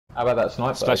How about that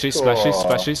sniper? Splashes, splashes,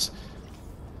 splashes.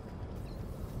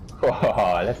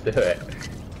 Oh, let's do it.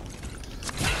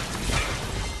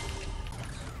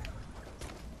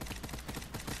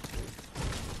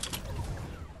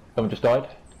 Someone just died.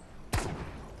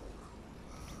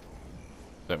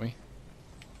 Don't we?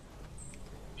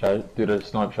 Shall I do the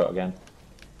snipe shot again?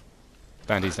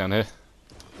 Bandy's down here.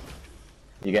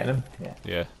 You getting him? Yeah.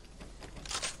 Yeah.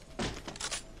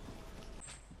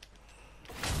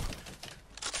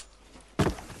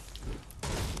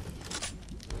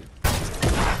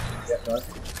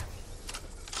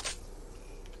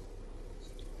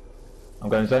 I'm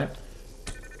going zone.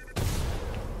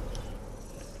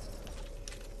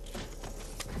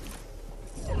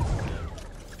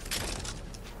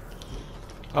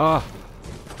 Ah!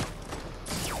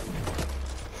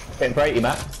 Getting for 80,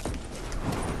 Matt.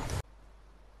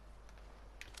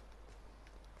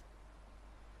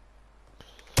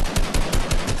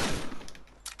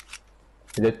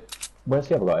 Is it? Where's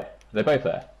the other guy? Are they both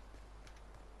there?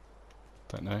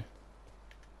 Don't know.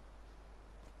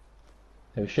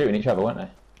 They were shooting each other, weren't they?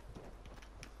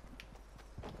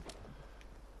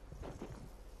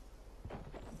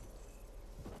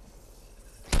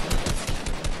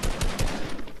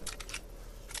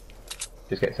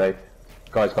 Just get safe.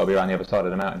 Guy's got to be around the other side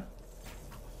of the mountain.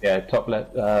 Yeah, top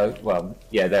left. Well,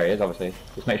 yeah, there he is. Obviously,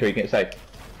 just make sure you get safe.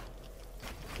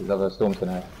 Because other storm's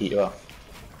gonna eat you up.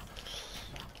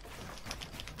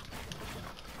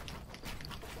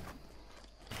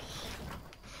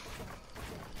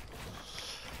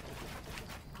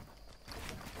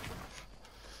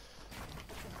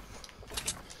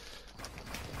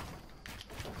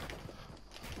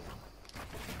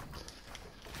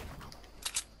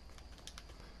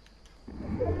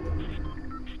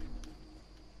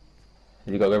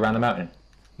 You got to go around the mountain.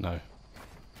 No.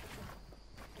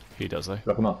 He does though.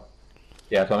 Block him off.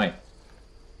 Yeah, that's what I mean.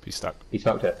 He's stuck. He's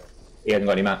fucked it. He hasn't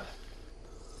got any map.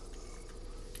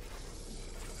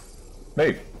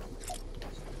 Move.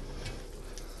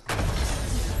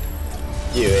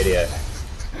 You idiot.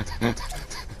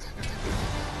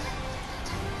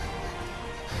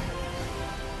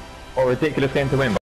 What a ridiculous game to win.